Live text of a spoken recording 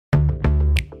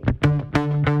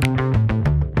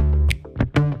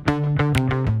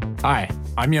Hi,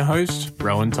 I'm your host,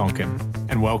 Rowan Tonkin,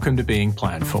 and welcome to Being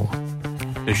Planful,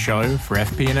 the show for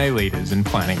FP&A leaders and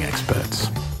planning experts.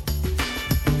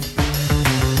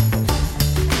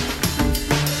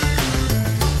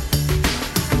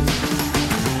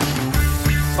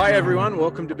 Hi everyone,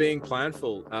 welcome to Being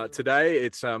Planful. Today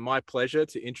it's my pleasure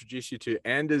to introduce you to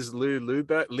Anders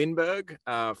Lindberg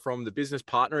from the Business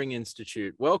Partnering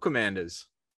Institute. Welcome, Anders.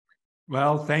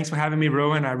 Well, thanks for having me,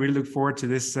 Rowan. I really look forward to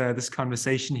this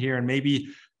conversation here and maybe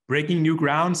breaking new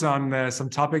grounds on some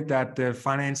topic that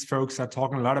finance folks are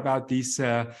talking a lot about these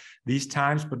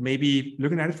times, but maybe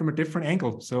looking at it from a different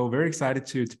angle. So very excited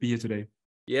to be here today.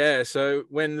 Yeah, so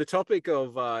when the topic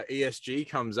of ESG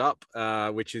comes up,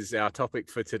 which is our topic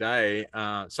for today,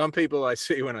 some people I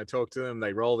see when I talk to them,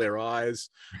 they roll their eyes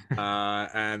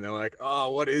and they're like,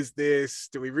 oh, what is this?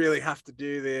 Do we really have to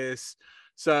do this?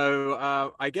 So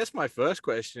I guess my first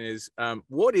question is,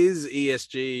 what is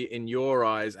ESG in your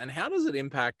eyes and how does it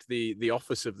impact the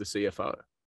office of the CFO?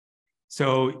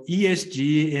 So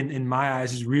ESG in my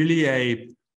eyes is really a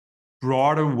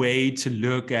broader way to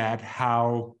look at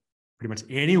how pretty much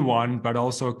anyone, but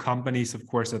also companies, of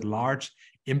course, at large,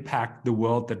 impact the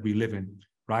world that we live in,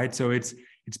 right? So it's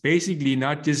basically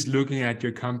not just looking at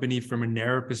your company from a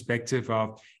narrow perspective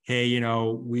of, hey, you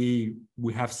know, we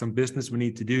have some business we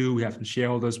need to do, we have some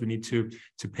shareholders we need to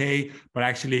pay, but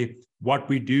actually what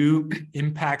we do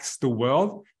impacts the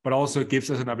world, but also gives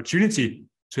us an opportunity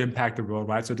to impact the world,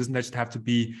 right? So it doesn't just have to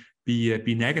be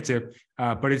negative,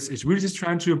 but it's really just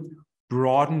trying to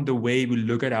broaden the way we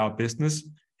look at our business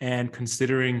and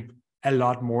considering a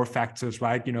lot more factors,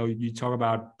 right? You know, you talk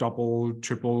about double,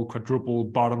 triple, quadruple,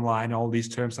 bottom line, all these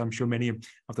terms I'm sure many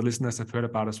of the listeners have heard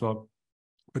about as well.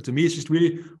 But to me, it's just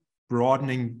really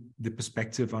broadening the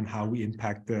perspective on how we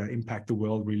impact the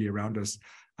world really around us.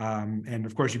 And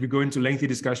of course, you could go into lengthy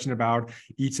discussion about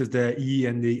each of the E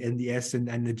and the S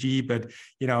and the G, but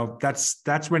you know,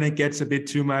 that's when it gets a bit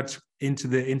too much into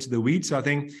the weeds. So I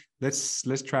think let's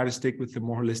try to stick with the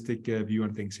more holistic view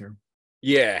on things here.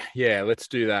 Yeah, let's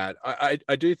do that.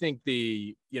 I do think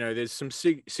there's some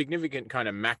significant kind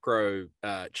of macro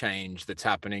change that's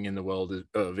happening in the world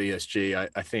of ESG.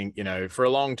 I think, you know, for a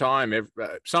long time,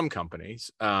 some companies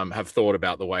have thought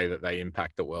about the way that they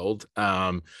impact the world.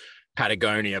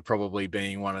 Patagonia probably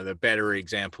being one of the better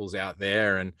examples out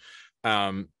there. And,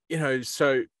 you know,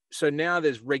 so now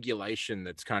there's regulation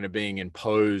that's kind of being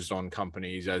imposed on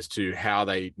companies as to how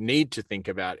they need to think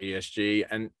about ESG,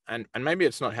 and maybe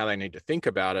it's not how they need to think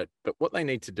about it, but what they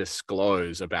need to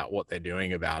disclose about what they're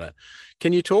doing about it.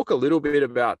 Can you talk a little bit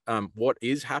about what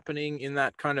is happening in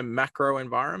that kind of macro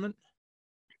environment?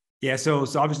 Yeah, so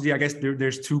obviously, I guess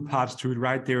there's two parts to it,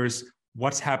 right? There's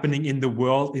what's happening in the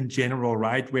world in general,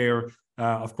 right? Where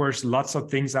of course, lots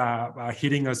of things are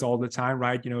hitting us all the time,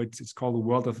 right? You know, it's called the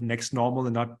world of next normal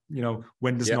and not, you know,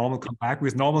 when does normal come back?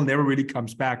 Because normal never really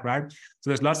comes back, right?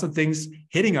 So there's lots of things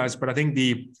hitting us, but I think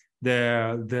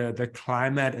the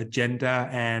climate agenda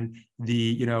and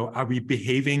you know, are we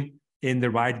behaving in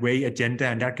the right way agenda,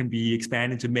 and that can be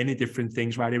expanded to many different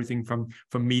things, right? Everything from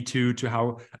Me Too to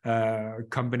how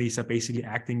companies are basically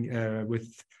acting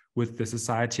with the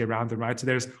society around them, right? So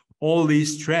there's all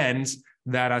these trends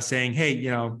that are saying, hey,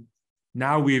 you know,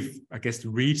 now we've, I guess,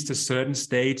 reached a certain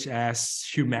stage as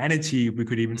humanity, we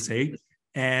could even say.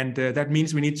 And that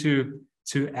means we need to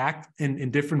act in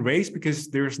different ways because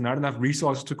there's not enough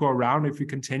resources to go around if we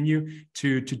continue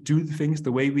to do things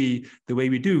the way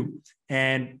we do.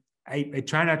 And I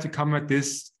try not to come at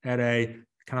this at a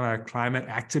kind of a climate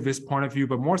activist point of view,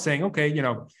 but more saying, okay, you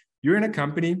know, you're in a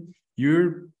company,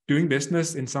 you're doing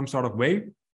business in some sort of way.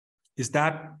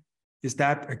 Is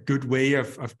that a good way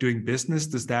of doing business?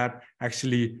 Does that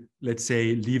actually, let's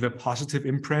say, leave a positive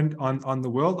imprint on the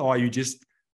world? Or are you just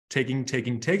taking?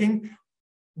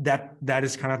 That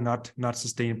is kind of not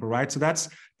sustainable, right? So that's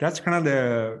kind of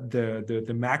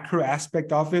the macro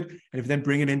aspect of it. And if you then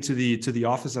bring it into the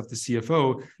office of the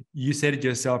CFO, you said it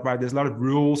yourself, right? There's a lot of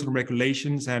rules and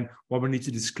regulations and what we need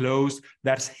to disclose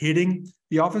that's hitting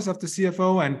the office of the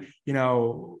CFO. And you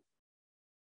know,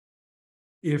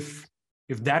 if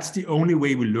that's the only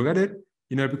way we look at it,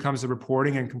 you know, it becomes a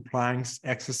reporting and compliance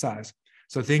exercise.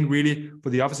 So I think really for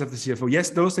the office of the CFO,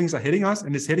 yes, those things are hitting us,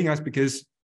 and it's hitting us because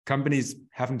companies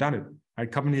haven't done it, right?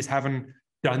 Companies haven't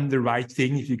done the right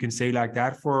thing, if you can say like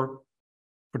that, for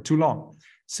too long.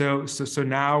 So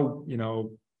now, you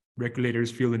know,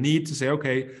 regulators feel the need to say,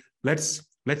 okay, let's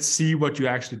see what you're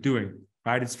actually doing,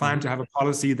 right? It's fine to have a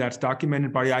policy that's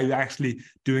documented, but are you actually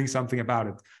doing something about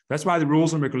it? That's why the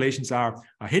rules and regulations are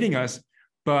hitting us.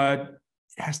 But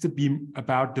it has to be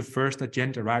about the first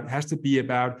agenda, right? It has to be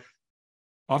about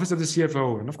office of the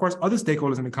CFO, and of course other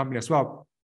stakeholders in the company as well,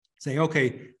 saying,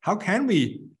 okay, how can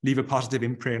we leave a positive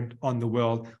imprint on the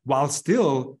world while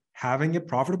still having a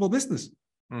profitable business?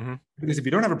 Mm-hmm. Because if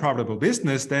you don't have a profitable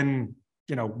business, then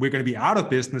we're going to be out of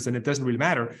business and it doesn't really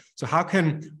matter. So how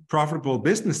can profitable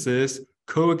businesses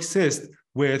coexist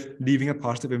with leaving a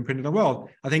positive imprint in the world?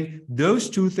 I think those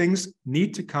two things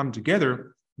need to come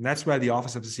together. And that's where the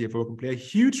office of the CFO can play a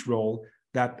huge role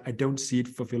that I don't see it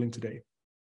fulfilling today.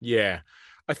 Yeah.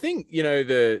 I think,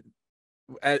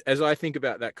 as I think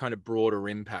about that kind of broader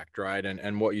impact, right?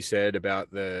 And what you said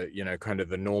about the, kind of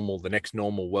the next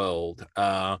normal world,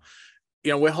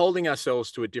 we're holding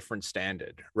ourselves to a different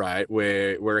standard, right?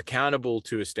 We're accountable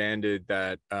to a standard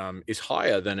that is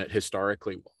higher than it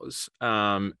historically was.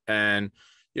 And,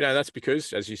 that's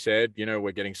because, as you said,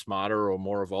 we're getting smarter or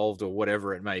more evolved or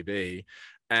whatever it may be.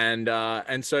 And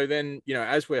so then,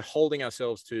 as we're holding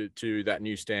ourselves to that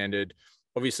new standard,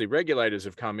 obviously regulators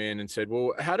have come in and said,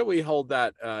 well, how do we hold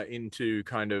that into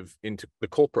the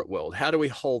corporate world? How do we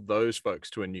hold those folks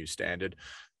to a new standard?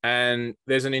 And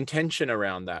there's an intention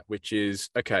around that, which is,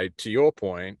 okay, to your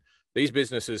point, these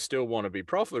businesses still want to be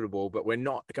profitable, but we're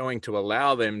not going to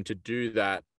allow them to do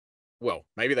that. Well,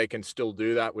 maybe they can still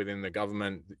do that within the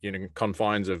government,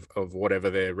 confines of whatever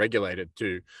they're regulated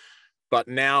to. But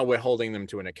now we're holding them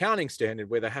to an accounting standard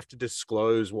where they have to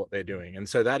disclose what they're doing. And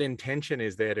so that intention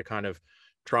is there to kind of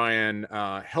try and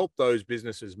help those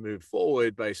businesses move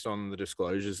forward based on the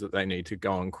disclosures that they need to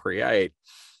go and create.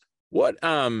 What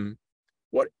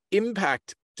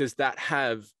impact does that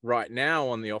have right now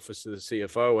on the office of the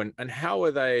CFO? And how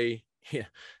are they? Yeah,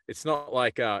 it's not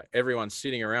like everyone's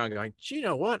sitting around going, do you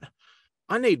know what?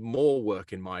 I need more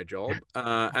work in my job,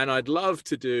 and I'd love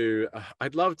to do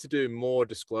more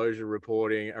disclosure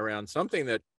reporting around something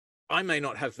that I may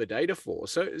not have the data for.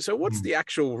 So what's the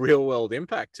actual real world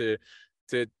impact to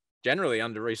generally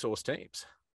under-resourced teams?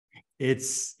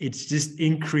 It's just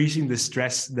increasing the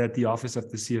stress that the office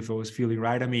of the CFO is feeling,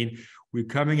 right? I mean, we're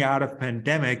coming out of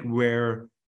pandemic where,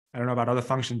 I don't know about other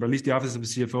functions, but at least the office of the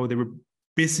CFO, they were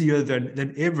busier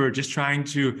than ever, just trying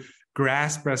to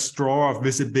grasp a straw of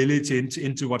visibility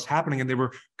into what's happening. And they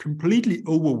were completely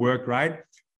overworked, right?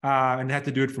 And they had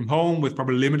to do it from home with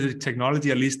probably limited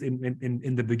technology, at least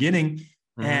in the beginning.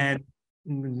 Mm-hmm. And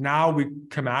now we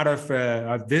come out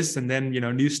of this, and then,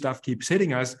 new stuff keeps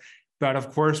hitting us. But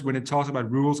of course, when it talks about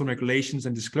rules and regulations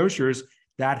and disclosures,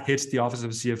 that hits the office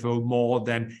of the CFO more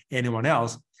than anyone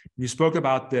else. You spoke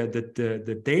about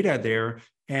the data there,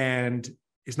 and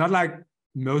it's not like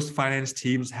most finance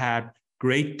teams had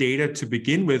great data to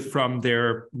begin with from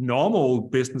their normal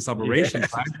business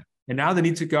operations, right? And now they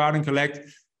need to go out and collect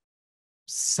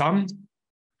some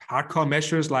hardcore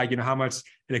measures, like how much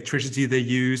electricity they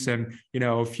use, and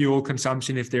fuel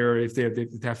consumption if they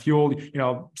have fuel,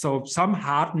 so some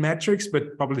hard metrics,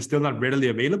 but probably still not readily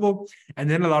available. And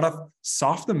then a lot of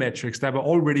softer metrics that were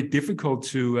already difficult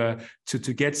to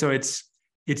get. So it's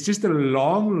just a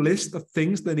long list of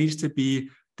things that needs to be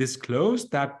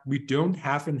disclosed that we don't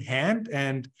have in hand,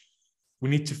 and we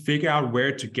need to figure out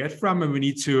where to get from, and we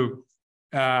need to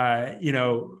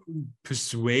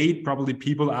persuade probably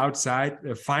people outside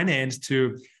finance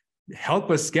to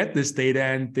help us get this data,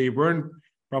 and they weren't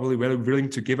probably willing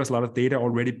to give us a lot of data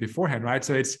already beforehand, right?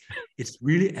 So it's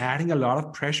really adding a lot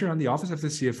of pressure on the office of the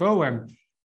CFO, and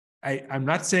I'm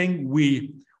not saying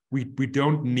we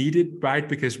don't need it, right?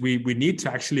 Because we need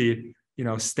to actually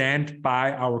stand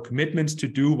by our commitments to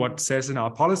do what says in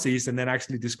our policies, and then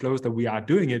actually disclose that we are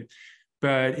doing it.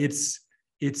 But it's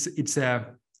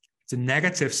a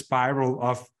negative spiral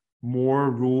of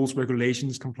more rules,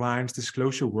 regulations, compliance,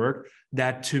 disclosure work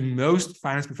that to most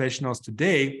finance professionals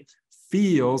today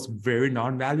feels very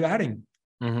non-value adding.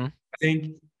 Mm-hmm. I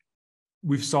think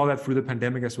we saw that through the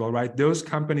pandemic as well, right? Those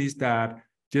companies that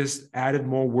just added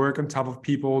more work on top of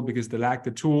people because they lack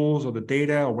the tools or the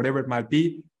data or whatever it might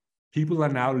be, people are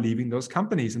now leaving those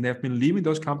companies, and they've been leaving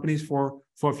those companies for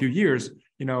a few years.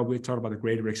 We talked about the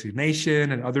Great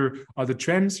Resignation and other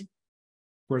trends.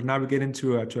 Whereas now we get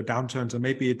into a downturn, so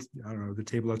maybe it's, I don't know, the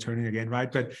table are turning again, right?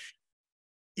 But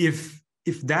if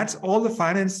that's all the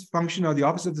finance function or the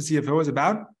office of the CFO is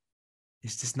about,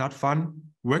 it's just not fun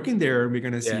working there. We're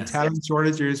going to see talent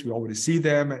shortages. We already see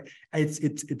them.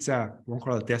 It's a, we won't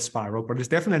call it a death spiral, but it's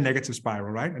definitely a negative spiral,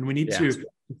 right? And we need to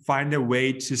find a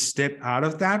way to step out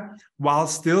of that while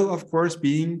still, of course,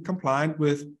 being compliant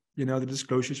with the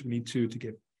disclosures we need to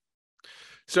give.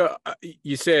 So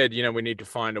you said, we need to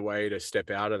find a way to step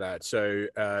out of that. So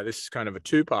this is kind of a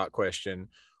two-part question.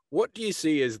 What do you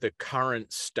see as the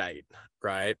current state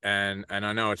right? And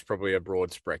I know it's probably a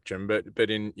broad spectrum, but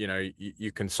in, you know,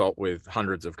 you consult with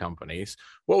hundreds of companies.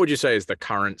 What would you say is the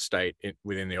current state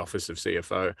within the office of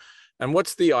CFO? And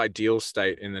what's the ideal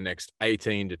state in the next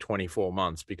 18 to 24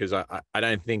 months? Because I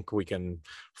don't think we can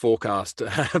forecast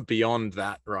beyond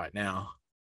that right now.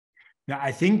 Now,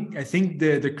 I think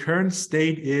the current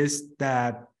state is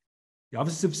that the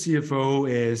office of CFO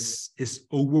is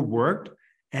overworked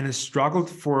and has struggled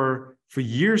for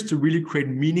years to really create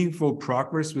meaningful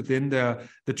progress within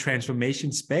the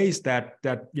transformation space. That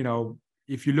you know,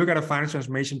 if you look at a finance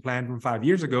transformation plan from 5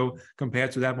 years ago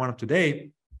compared to that one of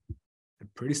today, they're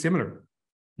pretty similar.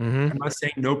 I'm not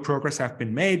saying no progress have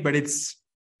been made, but it's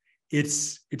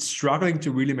struggling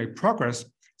to really make progress.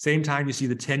 Same time, you see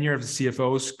the tenure of the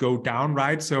CFOs go down,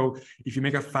 right? So if you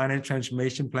make a finance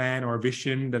transformation plan or a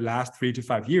vision the last 3 to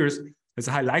 5 years, there's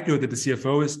a high likelihood that the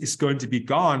CFO is going to be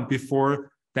gone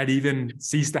before that even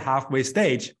sees the halfway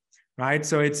stage, right?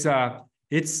 So it's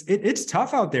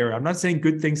tough out there. I'm not saying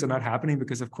good things are not happening,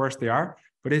 because of course they are,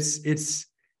 but it's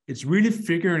really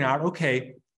figuring out,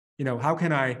 okay, you know, how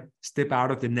can I step out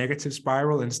of the negative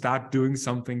spiral and start doing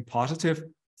something positive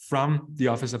from the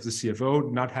office of the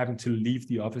CFO, not having to leave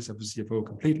the office of the CFO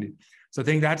completely. So I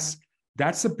think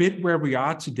that's a bit where we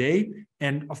are today.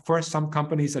 And of course, some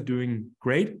companies are doing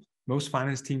great. Most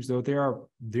finance teams, though,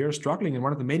 they're struggling. And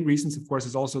one of the main reasons, of course,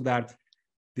 is also that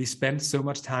they spend so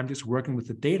much time just working with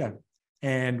the data.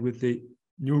 And with the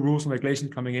new rules and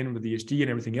regulations coming in with the ESG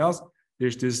and everything else,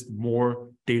 there's just more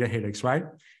data headaches, right?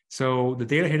 So the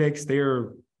data headaches,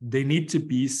 they need to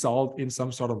be solved in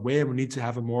some sort of way. And we need to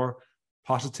have a more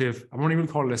positive, I won't even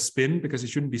call it a spin, because it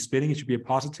shouldn't be spinning. It should be a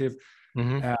positive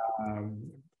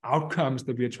outcomes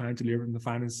that we are trying to deliver in the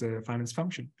finance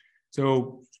function.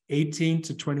 So 18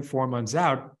 to 24 months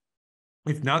out,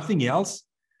 if nothing else,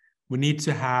 we need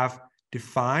to have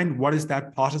defined what is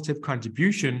that positive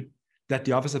contribution that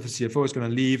the office of the CFO is going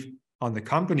to leave on the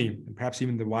company and perhaps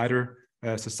even the wider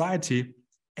society.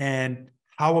 And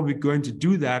how are we going to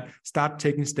do that? Start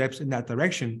taking steps in that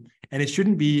direction. And it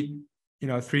shouldn't be, you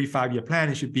know, a 3-5 year plan.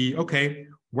 It should be, okay,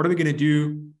 what are we going to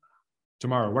do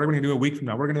tomorrow? What are we going to do a week from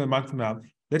now? What are we going to do a month from now?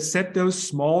 Let's set those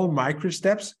small micro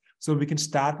steps so we can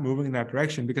start moving in that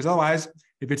direction. Because otherwise,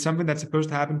 if it's something that's supposed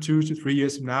to happen 2 to 3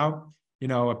 years from now, you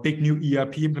know, a big new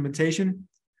ERP implementation,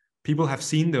 people have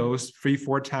seen those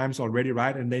 3-4 times already,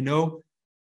 right? And they know,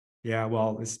 yeah,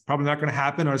 well, it's probably not going to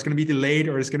happen, or it's going to be delayed,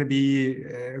 or it's going to be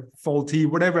faulty,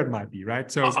 whatever it might be,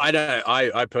 right? So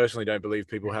I personally don't believe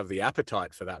people have the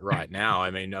appetite for that right now.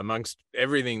 I mean, amongst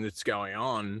everything that's going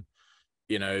on,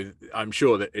 you know, I'm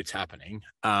sure that it's happening,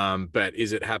 but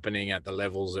is it happening at the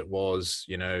levels it was,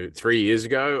 you know, 3 years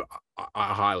ago?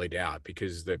 I highly doubt,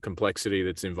 because the complexity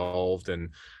that's involved and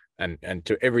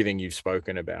to everything you've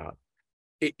spoken about.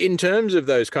 In terms of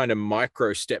those kind of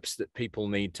micro steps that people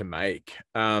need to make,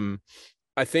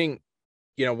 I think,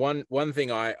 you know, one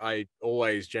thing I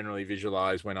always generally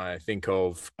visualize when I think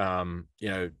of, you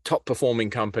know, top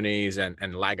performing companies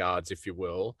and laggards, if you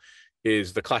will,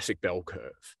 is the classic bell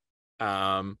curve.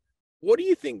 What do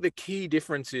you think the key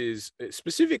difference is,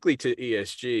 specifically to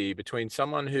ESG, between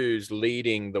someone who's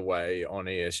leading the way on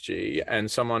ESG and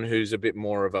someone who's a bit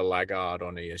more of a laggard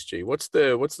on ESG? What's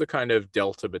the kind of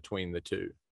delta between the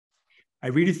two? I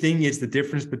really think it's the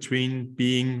difference between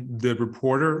being the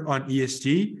reporter on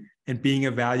ESG and being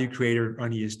a value creator on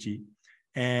ESG.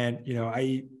 And, you know,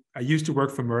 I used to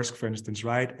work for Maersk, for instance,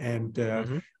 right? And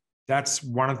that's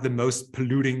one of the most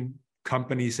polluting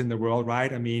companies in the world,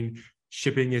 right? I mean,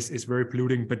 shipping is very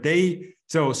polluting, but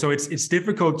so it's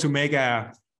difficult to make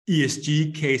a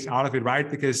ESG case out of it, right?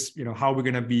 Because, you know, how are we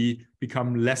going to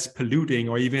become less polluting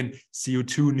or even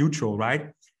CO2 neutral,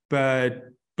 right?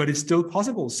 But it's still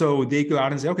possible. So they go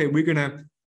out and say, okay, we're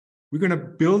gonna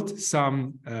build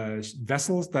some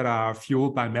vessels that are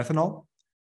fueled by methanol.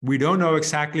 We don't know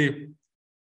exactly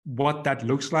what that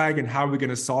looks like and how we're going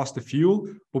to source the fuel,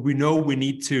 but we know we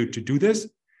need to do this.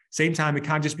 Same time, it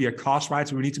can't just be a cost, right?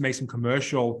 So we need to make some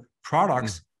commercial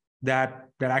products that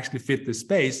actually fit the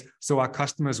space, so our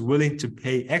customers are willing to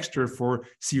pay extra for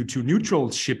CO2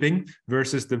 neutral shipping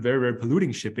versus the very, very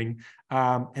polluting shipping.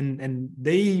 And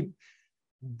they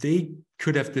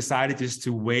could have decided just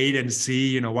to wait and see,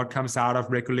 you know, what comes out of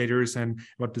regulators and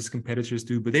what does competitors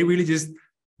do. But they really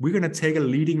we're going to take a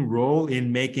leading role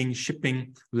in making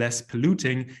shipping less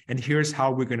polluting. And here's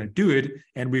how we're going to do it.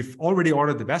 And we've already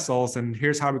ordered the vessels, and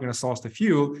here's how we're going to source the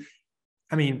fuel.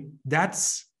 I mean, I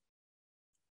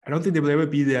don't think they will ever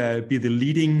be the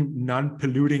leading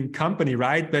non-polluting company,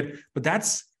 right? But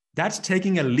that's that's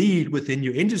taking a lead within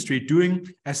your industry, doing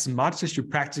as much as you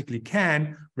practically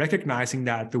can, recognizing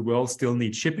that the world still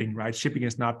needs shipping, right? Shipping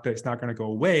is not, it's not going to go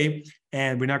away,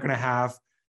 and we're not going to have,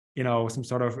 you know, some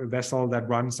sort of vessel that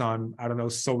runs on, I don't know,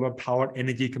 solar powered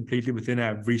energy completely within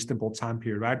a reasonable time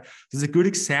period, right? This is a good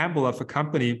example of a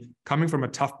company coming from a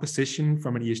tough position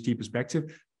from an ESG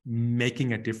perspective,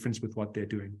 making a difference with what they're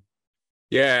doing.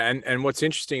 Yeah, and what's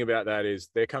interesting about that is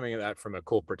they're coming at that from a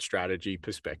corporate strategy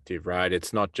perspective, right?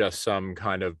 It's not just some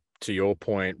kind of, to your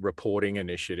point, reporting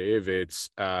initiative. It's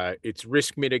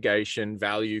risk mitigation,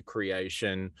 value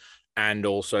creation, and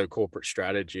also corporate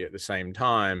strategy at the same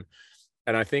time.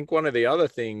 And I think one of the other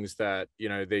things that, you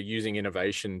know, they're using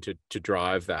innovation to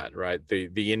drive that, right?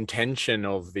 The intention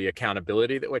of the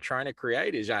accountability that we're trying to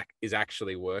create is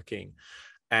actually working.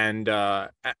 And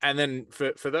then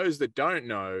for those that don't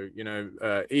know, you know,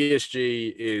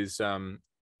 ESG is,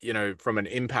 you know, from an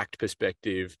impact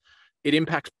perspective, it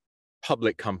impacts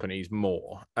public companies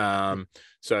more.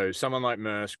 So someone like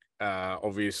Maersk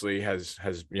obviously has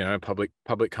you know, a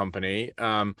public company,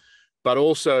 but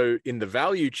also in the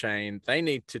value chain, they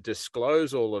need to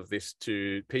disclose all of this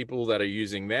to people that are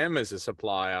using them as a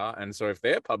supplier. And so if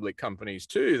they're public companies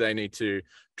too, they need to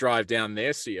drive down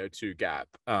their CO2 gap.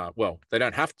 Well, they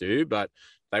don't have to, but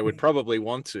they would probably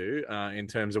want to in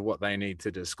terms of what they need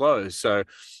to disclose. So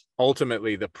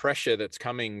ultimately, the pressure that's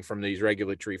coming from these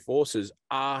regulatory forces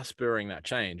are spurring that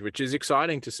change, which is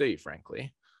exciting to see,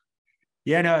 frankly.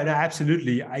 Yeah, no,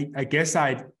 absolutely. I guess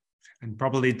and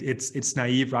probably it's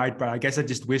naive, right? But I guess I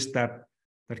just wish that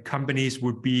companies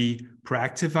would be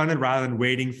proactive on it rather than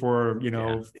waiting for, you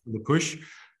know, the push.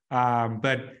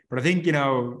 But I think, you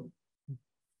know,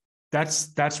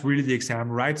 that's really the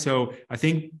example, right? So I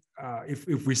think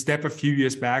if we step a few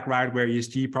years back, right, where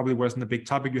ESG probably wasn't a big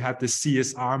topic, you had the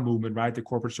CSR movement, right, the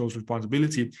corporate social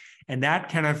responsibility, and that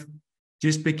kind of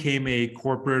just became a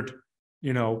corporate,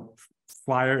 you know,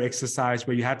 flyer exercise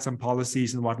where you had some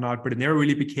policies and whatnot, but it never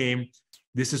really became,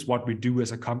 this is what we do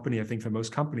as a company, I think, for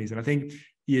most companies. And I think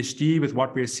ESG, with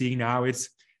what we're seeing now, it's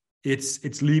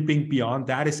leaping beyond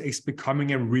that. It's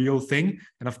becoming a real thing.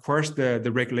 And of course,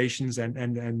 the regulations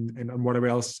and whatever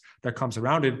else that comes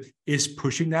around it is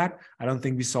pushing that. I don't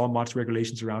think we saw much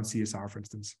regulations around CSR, for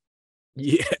instance.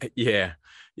 Yeah.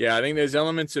 I think there's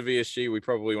elements of ESG we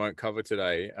probably won't cover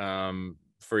today.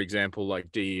 For example,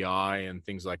 like DEI and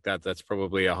things like that. That's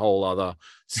probably a whole other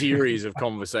series of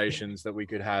conversations that we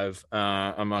could have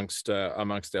amongst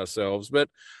ourselves. But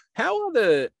how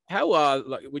are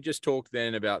like we just talked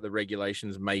then about the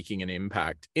regulations making an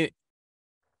impact,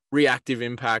 reactive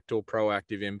impact or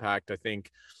proactive impact? I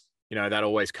think, you know, that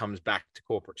always comes back to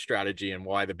corporate strategy and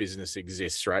why the business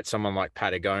exists, right? Someone like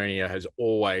Patagonia has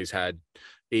always had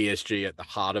ESG at the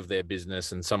heart of their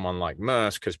business, and someone like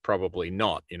Maersk has probably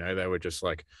not. You know, they were just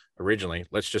like, originally,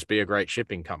 let's just be a great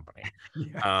shipping company.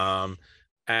 Yeah.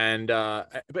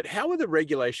 But how are the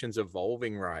regulations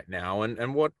evolving right now,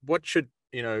 and what should,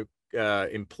 you know,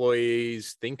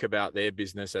 employees think about their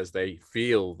business as they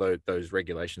feel those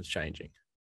regulations changing?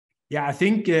 Yeah, I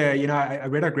think, you know, I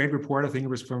read a great report, I think it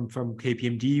was from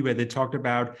KPMG, where they talked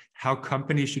about how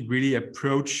companies should really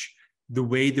approach the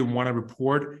way they want to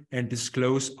report and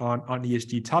disclose on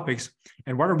ESG topics.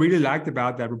 And what I really liked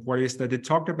about that report is that they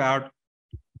talked about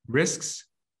risks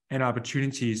and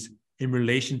opportunities in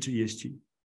relation to ESG.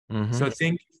 Mm-hmm. So I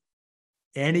think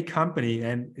any company,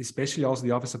 and especially also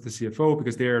the office of the CFO,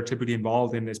 because they're typically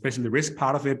involved in especially the risk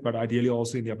part of it, but ideally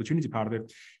also in the opportunity part of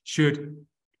it, should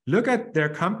look at their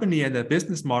company and their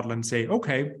business model and say,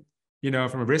 okay, you know,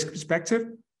 from a risk perspective,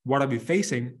 what are we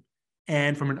facing?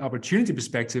 And from an opportunity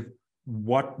perspective,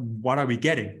 what are we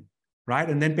getting, right?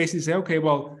 And then basically say, okay,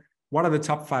 well, what are the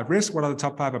top 5 risks? What are the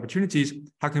top 5 opportunities?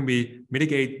 How can we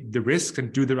mitigate the risks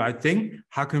and do the right thing?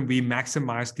 How can we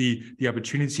maximize the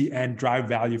opportunity and drive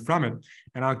value from it?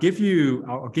 And I'll give you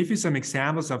some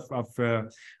examples of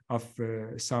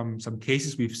some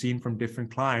cases we've seen from different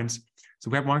clients.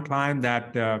 So we have one client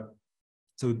that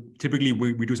so typically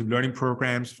we do some learning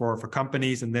programs for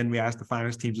companies, and then we ask the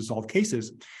finance teams to solve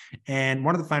cases. And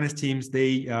one of the finance teams,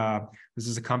 this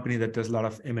is a company that does a lot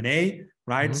of M&A,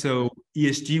 right? Mm-hmm. So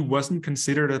ESG wasn't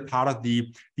considered a part of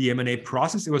the M&A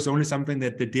process. It was only something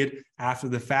that they did after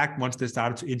the fact, once they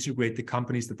started to integrate the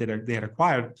companies that they had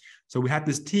acquired. So we had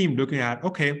this team looking at,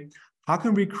 okay, how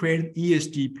can we create an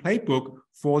ESG playbook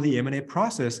for the M&A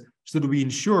process so that we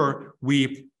ensure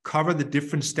we cover the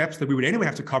different steps that we would anyway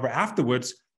have to cover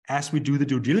afterwards as we do the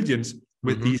due diligence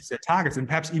with mm-hmm. these targets. And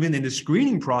perhaps even in the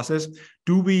screening process,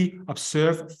 do we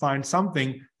find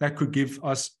something that could give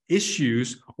us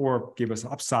issues or give us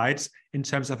upsides in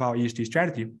terms of our ESG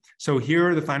strategy? So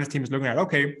here the finance team is looking at,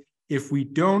 okay, if we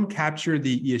don't capture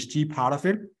the ESG part of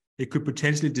it, it could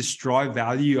potentially destroy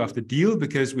value of the deal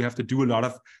because we have to do a lot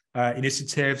of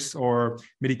initiatives or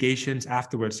mitigations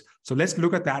afterwards. So let's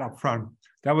look at that up front.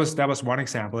 That was one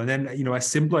example. And then, a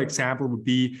simpler example would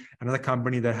be another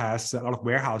company that has a lot of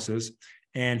warehouses.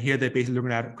 And here they're basically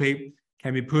looking at, okay,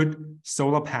 can we put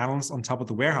solar panels on top of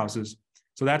the warehouses?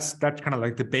 So that's kind of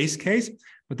like the base case.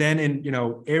 But then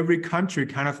every country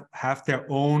kind of have their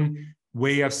own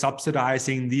way of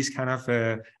subsidizing these kind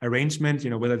of arrangements,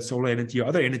 whether it's solar energy or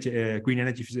other energy, green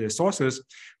energy sources.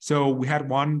 So we had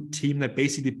one team that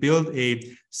basically built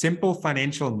a simple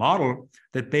financial model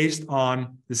that based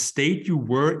on the state you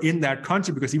were in that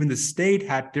country, because even the state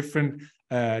had different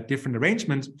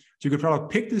arrangements. So you could probably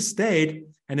pick the state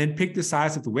and then pick the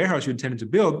size of the warehouse you intended to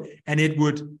build, and it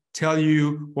would tell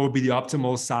you what would be the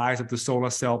optimal size of the solar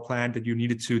cell plant that you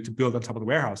needed to build on top of the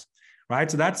warehouse,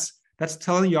 right? So that's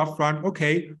telling you upfront,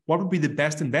 okay, what would be the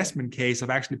best investment case of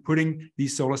actually putting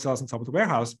these solar cells on top of the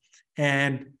warehouse?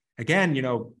 And again,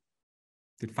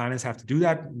 did finance have to do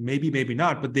that? Maybe, maybe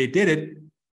not, but they did it.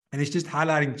 And it's just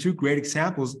highlighting two great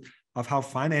examples of how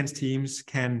finance teams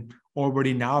can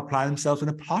already now apply themselves in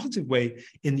a positive way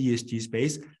in the ESG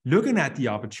space, looking at the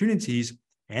opportunities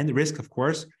and the risk, of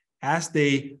course, as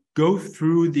they go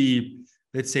through the,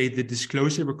 let's say, the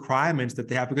disclosure requirements that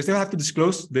they have, because they'll have to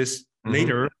disclose this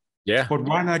later. Yeah. But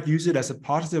why not use it as a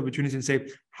positive opportunity and say,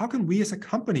 how can we as a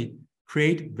company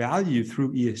create value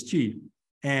through ESG?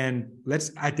 And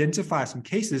let's identify some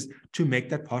cases to make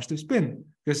that positive spin.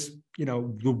 Because,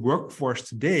 the workforce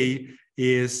today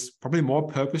is probably more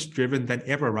purpose-driven than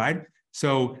ever, right?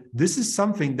 So this is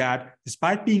something that,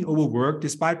 despite being overworked,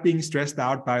 despite being stressed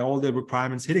out by all the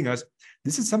requirements hitting us,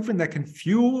 this is something that can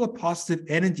fuel a positive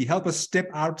energy, help us step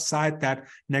outside that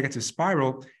negative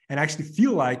spiral and actually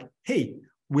feel like, hey,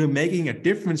 we're making a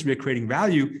difference, we're creating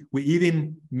value, we're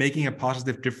even making a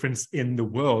positive difference in the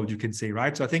world, you can say,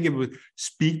 right? So I think it would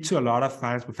speak to a lot of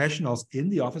finance professionals in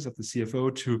the office of the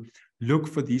CFO to look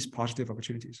for these positive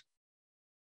opportunities.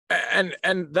 And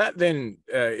that then,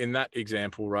 in that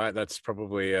example, right, that's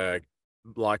probably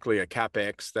likely a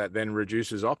CapEx that then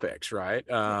reduces OpEx, right?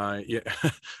 Yeah.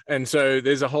 And so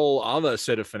there's a whole other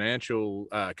set of financial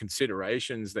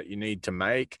considerations that you need to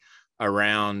make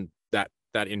around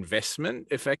that investment,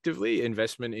 effectively,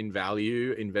 investment in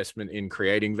value, investment in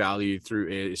creating value through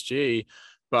ESG,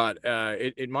 but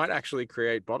it might actually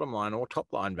create bottom line or top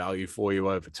line value for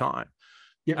you over time.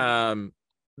 Yeah.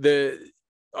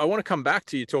 I want to come back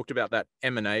to, you talked about that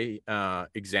M&A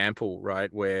example, right,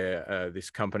 where this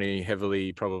company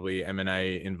heavily probably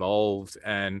M&A involved,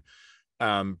 and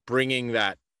bringing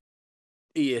that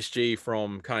ESG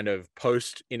from kind of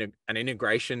post in an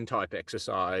integration type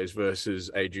exercise versus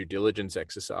a due diligence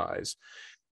exercise.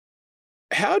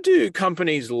 How do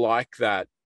companies like that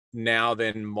now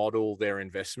then model their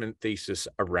investment thesis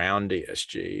around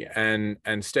ESG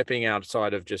and stepping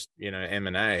outside of just,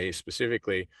 M&A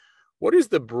specifically? What is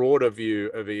the broader view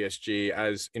of ESG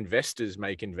as investors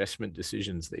make investment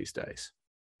decisions these days?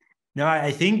 No,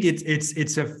 I think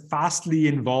it's a fastly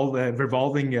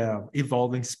evolving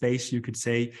space, you could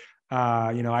say.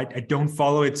 I don't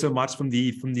follow it so much from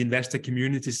the investor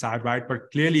community side, right?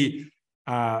 But clearly,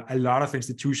 a lot of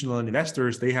institutional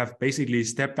investors, they have basically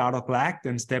stepped out of black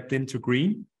and stepped into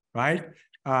green, right?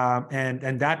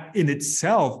 And that in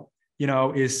itself,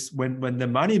 is when the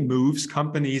money moves,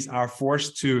 companies are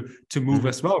forced to move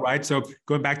as well, right? So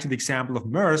going back to the example of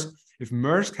Maersk, if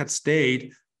Maersk had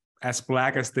stayed as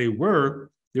black as they would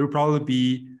probably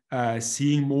be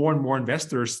seeing more and more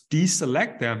investors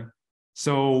deselect them.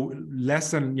 So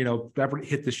less than, that would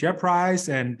hit the share price,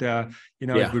 and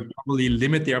it would probably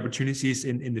limit the opportunities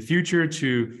in the future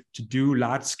to do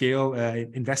large scale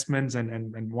investments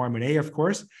and more M&A, of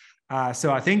course.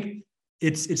 So I think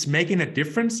it's making a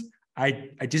difference.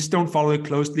 I just don't follow it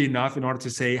closely enough in order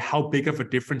to say how big of a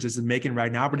difference is it making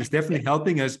right now, but it's definitely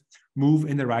helping us move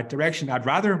in the right direction. I'd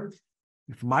rather,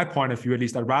 from my point of view at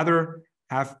least, I'd rather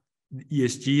have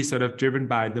ESG sort of driven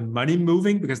by the money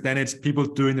moving, because then it's people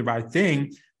doing the right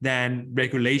thing, than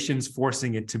regulations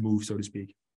forcing it to move, so to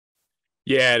speak.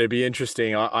 Yeah, it'd be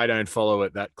interesting. I don't follow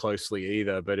it that closely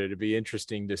either, but it'd be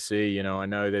interesting to see. I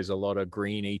know there's a lot of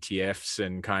green ETFs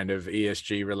and kind of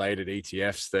ESG related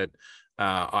ETFs that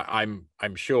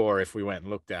I'm sure if we went and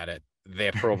looked at it,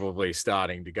 they're probably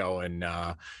starting to go and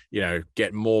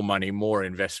get more money, more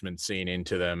investment seen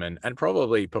into them, and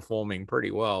probably performing pretty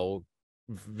well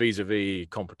vis-a-vis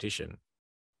competition.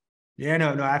 Yeah,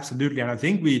 no, absolutely. And I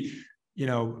think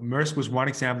Maersk was one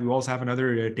example. We also have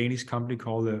another Danish company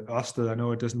called Ørsted. I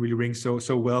know it doesn't really ring so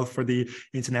well for the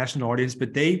international audience,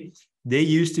 but they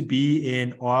used to be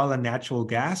in oil and natural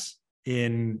gas,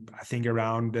 in, I think,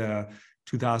 around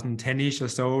 2010-ish or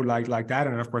so, like that,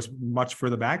 and of course much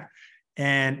further back.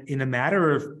 And in a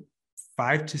matter of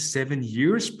 5 to 7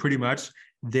 years, pretty much,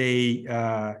 they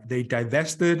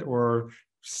divested or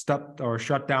stopped or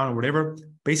shut down or whatever,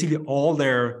 basically all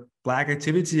their black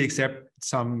activity except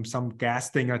some gas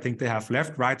thing I think they have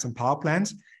left, right? Some power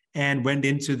plants, and went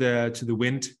into the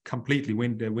wind completely,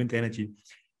 wind energy.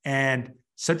 And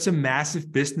such a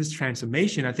massive business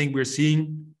transformation. I think we're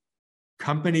seeing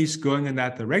companies going in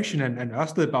that direction, and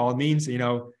Ørsted, by all means,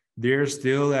 they're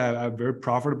still a very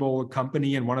profitable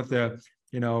company and one of the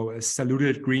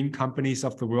saluted green companies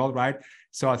of the world, right?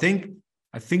 So I think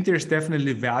there's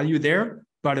definitely value there,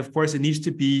 but of course it needs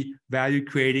to be value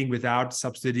creating without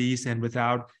subsidies and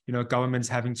without governments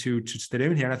having to step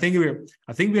in here. And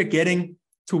I think we're getting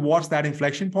towards that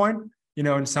inflection point.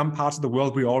 In some parts of the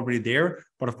world we're already there,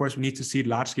 but of course we need to see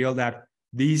large scale that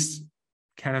these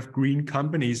kind of green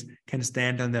companies can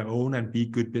stand on their own and be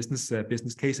good business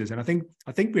cases. And I think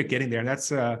we're getting there, and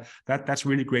that's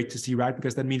really great to see, right?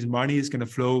 Because that means money is going to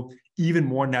flow even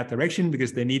more in that direction,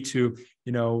 because they need to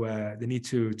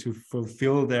to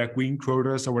fulfill their green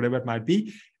quotas or whatever it might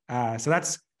be. So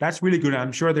that's really good.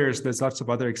 I'm sure there's lots of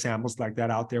other examples like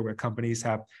that out there where companies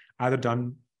have either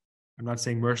done, I'm not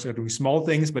saying Maersk are doing small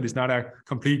things, but it's not a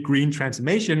complete green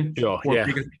transformation,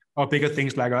 or bigger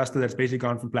things like Ørsted that's basically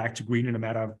gone from black to green in a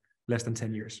matter of less than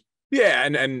 10 years. Yeah,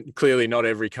 and clearly not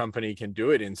every company can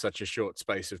do it in such a short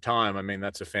space of time. I mean,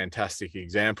 that's a fantastic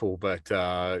example, but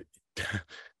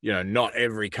not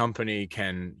every company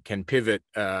can pivot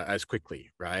as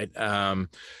quickly, right?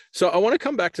 So I want to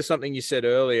come back to something you said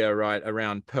earlier, right,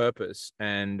 around purpose,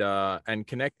 and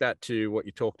connect that to what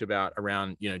you talked about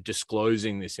around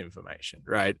disclosing this information,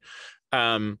 right?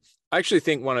 I actually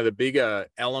think one of the bigger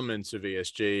elements of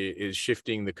ESG is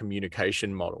shifting the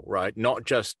communication model, right? Not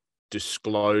just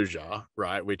disclosure,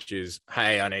 right, which is,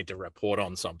 hey, I need to report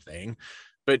on something,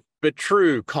 but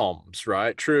true comms,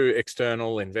 right? True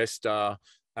external investor,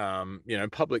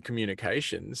 public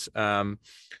communications.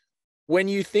 When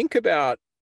you think about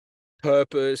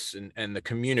purpose and the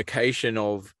communication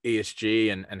of ESG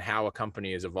and how a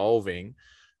company is evolving,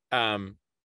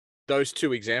 those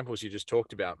two examples you just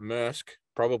talked about, Maersk,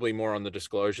 probably more on the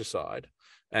disclosure side,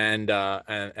 and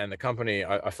the company,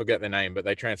 I forget the name, but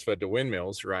they transferred to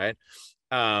windmills, right?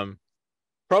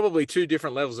 Probably two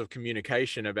different levels of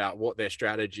communication about what their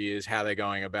strategy is, how they're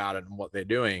going about it, and what they're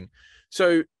doing.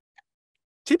 So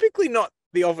typically not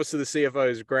the office of the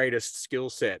CFO's greatest skill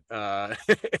set,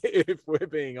 if we're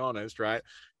being honest, right?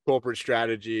 Corporate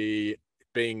strategy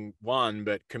being one,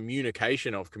 but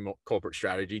communication of corporate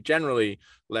strategy generally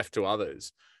left to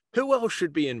others. Who else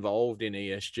should be involved in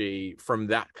ESG from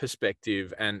that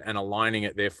perspective, and aligning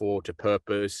it therefore to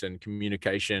purpose and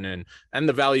communication and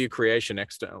the value creation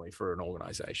externally for an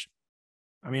organization?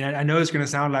 I mean, I know it's going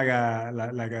to sound like a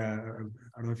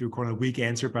I don't know if you call it a weak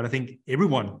answer, but I think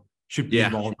everyone should be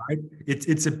involved, right?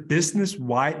 It's a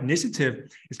business-wide initiative.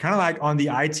 It's kind of like on the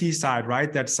IT side,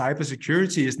 right? That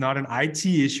cybersecurity is not an IT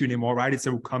issue anymore, right? It's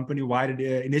a company-wide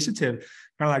initiative.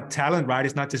 Kind of like talent, right?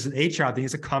 It's not just an HR thing,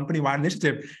 it's a company-wide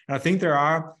initiative. And I think there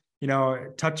are,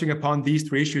 touching upon these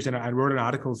three issues, and I wrote an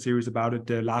article series about it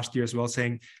last year as well,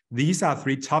 saying these are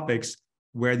three topics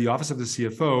where the office of the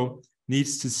CFO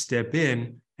needs to step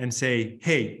in and say,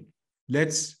 hey,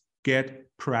 let's get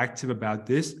proactive about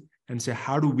this, and say,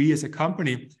 how do we as a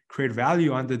company create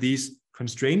value under these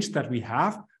constraints that we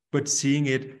have, but seeing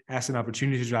it as an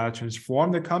opportunity to either transform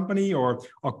the company or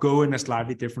go in a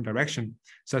slightly different direction.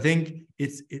 So I think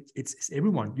it's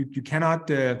everyone. You cannot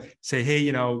say,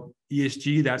 hey,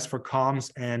 ESG, that's for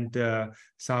comms and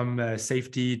some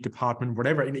safety department,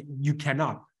 whatever. You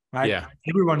cannot, right? Yeah.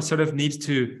 Everyone sort of needs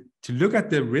to look at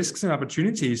the risks and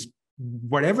opportunities,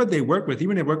 whatever they work with,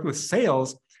 even if they work with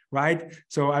sales, right?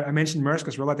 So I mentioned Maersk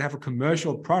as well. They have a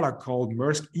commercial product called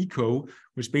Maersk Eco,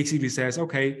 which basically says,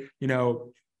 okay,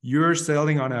 you're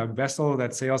sailing on a vessel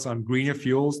that sails on greener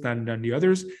fuels than the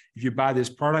others. If you buy this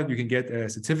product, you can get a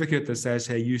certificate that says,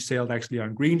 hey, you sailed actually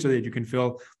on green, so that you can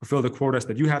fulfill the quotas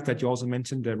that you have, that you also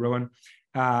mentioned, Rowan.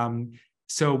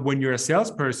 So when you're a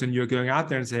salesperson, you're going out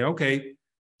there and say, okay,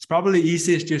 it's probably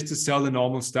easiest just to sell the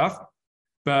normal stuff,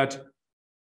 but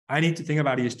I need to think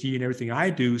about ESG in everything I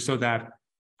do, so that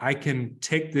I can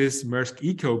take this Maersk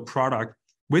Eco product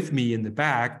with me in the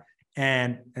bag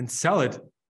and sell it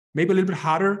maybe a little bit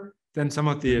harder than some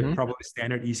of the probably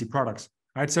standard easy products,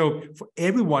 right? So for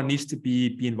everyone needs to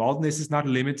be involved in this. It's not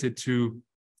limited to,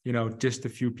 just a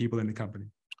few people in the company.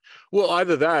 Well,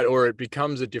 either that or it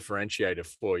becomes a differentiator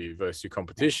for you versus your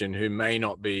competition who may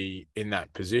not be in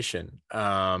that position.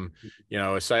 You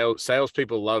know,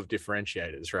 salespeople love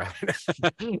differentiators,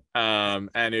 right?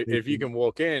 And if you can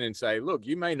walk in and say, look,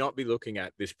 you may not be looking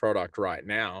at this product right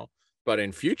now, but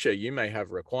in future you may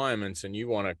have requirements and you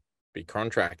want to be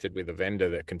contracted with a vendor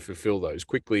that can fulfill those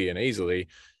quickly and easily.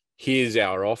 Here's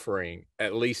our offering.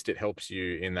 At least it helps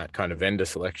you in that kind of vendor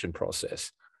selection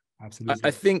process. Absolutely. I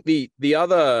think the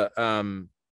other I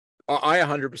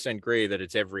 100% agree that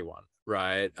it's everyone,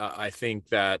 right? I think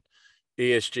that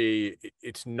ESG,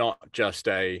 it's not just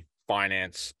a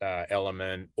finance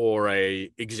element or a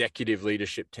executive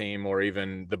leadership team or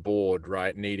even the board,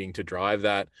 right, needing to drive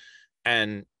that.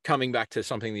 And coming back to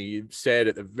something that you said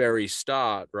at the very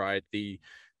start, right, the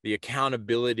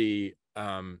accountability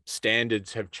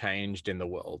standards have changed in the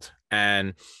world,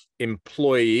 and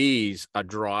employees are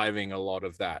driving a lot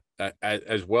of that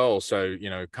as well. So, you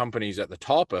know, companies at the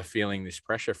top are feeling this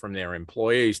pressure from their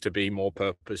employees to be more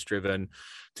purpose driven,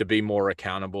 to be more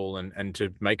accountable, and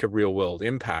to make a real world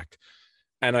impact.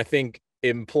 And I think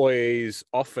employees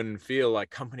often feel like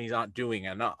companies aren't doing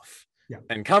enough. Yeah.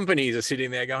 And companies are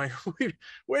sitting there going,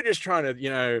 we're just trying to, you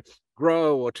know,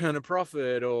 grow or turn a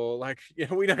profit, or like, you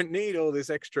know, we don't need all this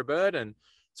extra burden.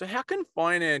 So how can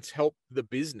finance help the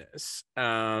business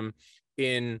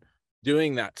in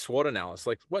doing that SWOT analysis?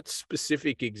 Like, what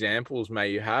specific examples may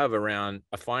you have around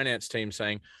a finance team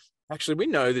saying, actually, we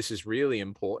know this is really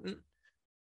important.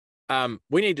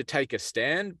 We need to take a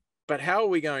stand, but how are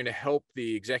we going to help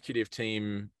the executive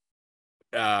team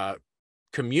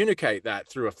communicate that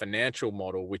through a financial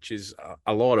model, which is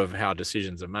a lot of how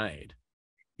decisions are made?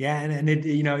 Yeah, and it,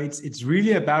 you know, it's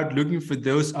really about looking for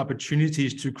those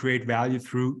opportunities to create value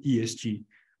through ESG,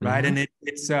 right? Mm-hmm. And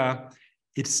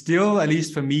it's still, at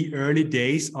least for me, early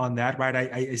days on that, right?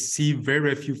 I see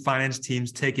very few finance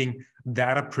teams taking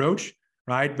that approach,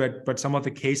 right? But some of the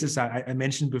cases I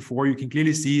mentioned before, you can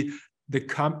clearly see the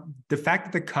fact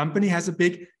that the company has a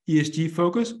big ESG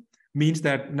focus means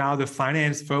that now the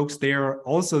finance folks, they are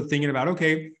also thinking about,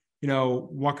 okay, you know,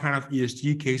 what kind of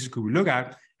ESG cases could we look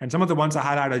at? And some of the ones I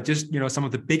highlight are just, you know, some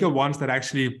of the bigger ones that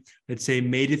actually, let's say,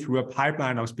 made it through a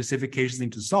pipeline of specific cases they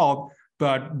need to solve.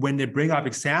 But when they bring up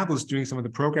examples during some of the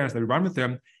programs that we run with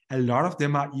them, a lot of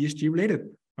them are ESG related,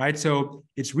 right? So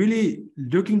it's really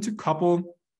looking to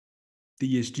couple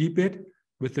the ESG bit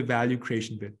with the value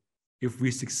creation bit. If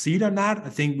we succeed on that, I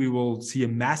think we will see a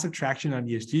massive traction on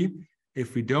ESG.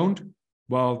 If we don't,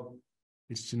 well,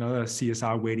 it's another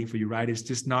CSR waiting for you, right? It's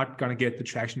just not going to get the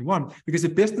traction you want, because the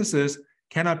businesses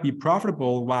cannot be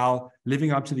profitable while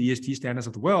living up to the ESG standards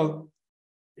of the world.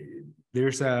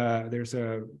 There's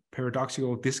a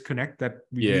paradoxical disconnect that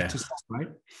we need to solve, right?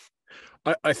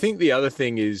 I think the other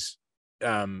thing is,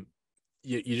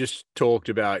 you just talked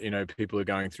about, you know, people are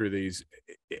going through these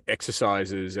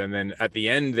exercises and then at the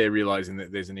end they're realizing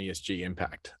that there's an ESG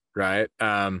impact, right?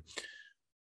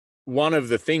 One of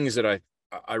the things that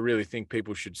I really think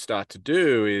people should start to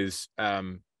do is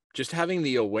just having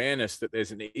the awareness that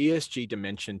there's an ESG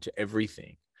dimension to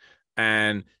everything.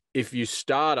 And if you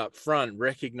start up front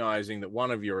recognizing that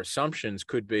one of your assumptions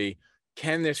could be,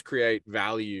 can this create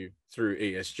value through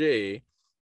ESG,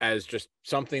 as just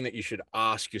something that you should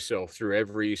ask yourself through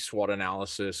every SWOT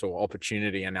analysis or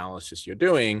opportunity analysis you're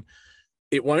doing,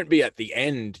 it won't be at the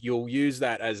end. You'll use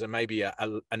that as maybe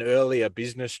an earlier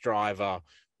business driver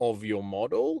of your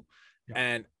model.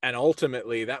 Yeah. And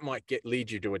ultimately that might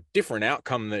lead you to a different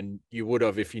outcome than you would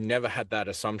have if you never had that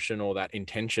assumption or that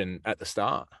intention at the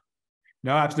start.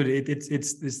 No, absolutely.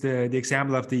 It's the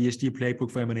example of the ESG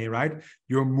playbook for M&A, right?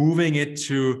 You're moving it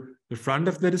to the front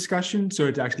of the discussion, so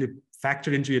it's actually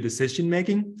factored into your decision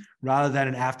making rather than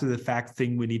an after the fact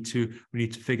thing we need to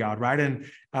figure out, right? And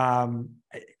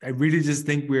I really just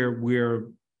think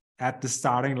we're at the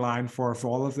starting line for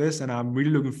all of this, and I'm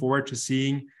really looking forward to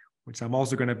seeing, which I'm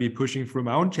also going to be pushing through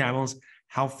my own channels,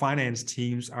 how finance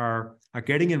teams are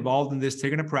getting involved in this,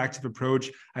 taking a proactive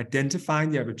approach,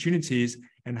 identifying the opportunities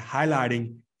and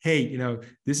highlighting, hey, you know,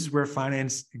 this is where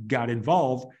finance got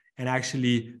involved and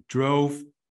actually drove,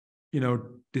 you know,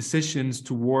 decisions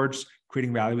towards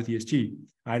creating value with ESG,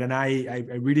 right? And I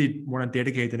really want to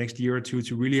dedicate the next year or two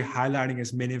to really highlighting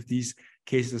as many of these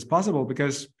cases as possible,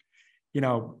 because, you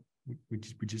know, we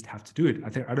just have to do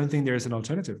it. I don't think there's an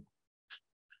alternative.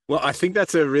 Well, I think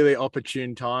that's a really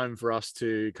opportune time for us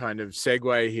to kind of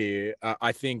segue here.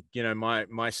 I think, you know,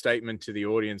 my statement to the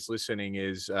audience listening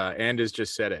is, Anders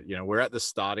just said it, you know, we're at the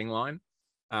starting line.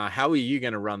 How are you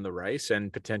going to run the race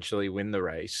and potentially win the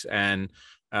race? And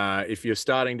if you're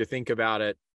starting to think about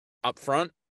it up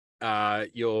front,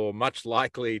 you're much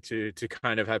likely to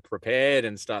kind of have prepared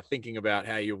and start thinking about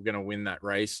how you're going to win that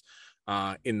race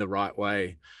in the right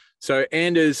way. So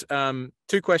Anders,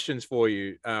 2 questions for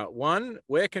you. One,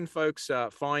 where can folks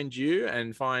find you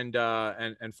and find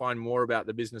more about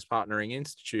the Business Partnering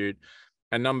Institute?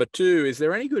 And number 2, is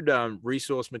there any good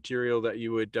resource material that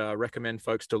you would recommend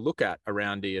folks to look at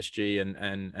around ESG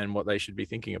and what they should be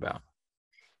thinking about?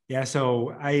 Yeah,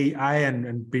 so I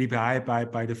and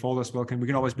BDPI by default as well we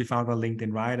can always be found on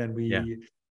LinkedIn, right? And we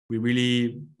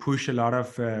really push a lot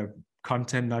of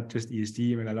content, not just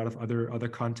ESG, but a lot of other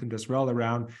content as well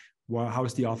around how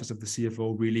is the office of the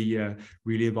CFO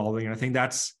really evolving. And I think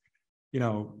that's,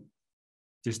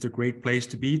 just a great place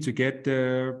to be to get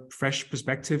fresh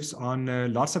perspectives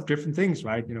on lots of different things,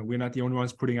 right? We're not the only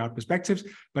ones putting out perspectives,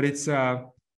 but it's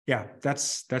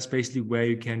that's basically where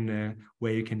you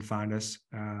can find us.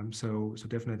 So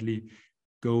definitely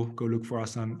go look for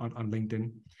us on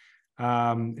LinkedIn.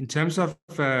 In terms of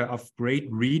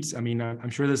great reads, I mean,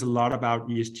 I'm sure there's a lot about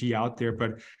ESG out there,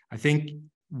 but I think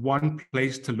one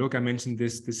place to look, I mentioned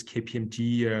this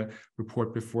KPMG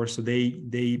report before. So they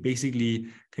basically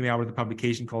came out with a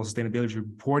publication called Sustainability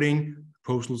Reporting: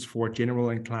 Proposals for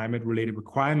General and Climate Related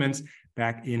Requirements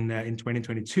back in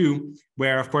 2022,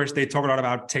 where of course they talk a lot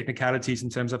about technicalities in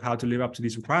terms of how to live up to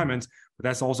these requirements, but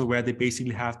that's also where they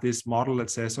basically have this model that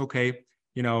says, okay,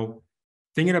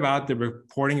 thinking about the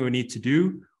reporting we need to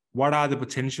do, what are the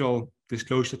potential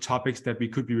disclosure topics that we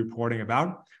could be reporting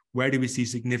about? Where do we see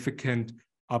significant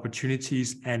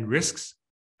opportunities and risks?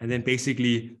 And then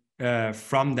basically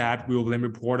from that, we will then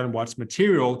report on what's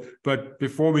material. But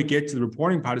before we get to the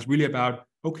reporting part, it's really about,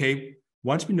 okay,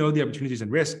 once we know the opportunities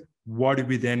and risks, what do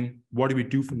we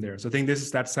do from there? So I think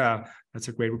that's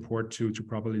a great report to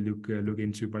probably look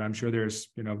into. But I'm sure there's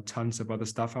tons of other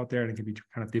stuff out there, and it can be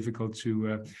kind of difficult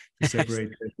to separate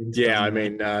things. Yeah, I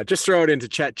mean, just throw it into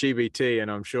ChatGPT,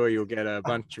 and I'm sure you'll get a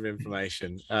bunch of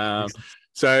information.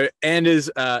 So Anders,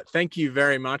 thank you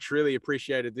very much. Really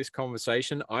appreciated this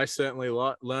conversation. I certainly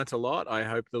learnt a lot. I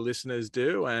hope the listeners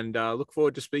do, and look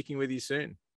forward to speaking with you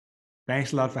soon.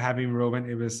 Thanks a lot for having me, Robin.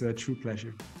 It was a true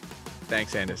pleasure.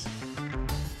 Thanks, Anders.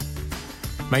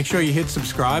 Make sure you hit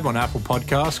subscribe on Apple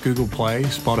Podcasts, Google Play,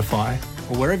 Spotify,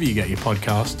 or wherever you get your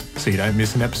podcast so you don't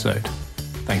miss an episode.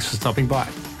 Thanks for stopping by.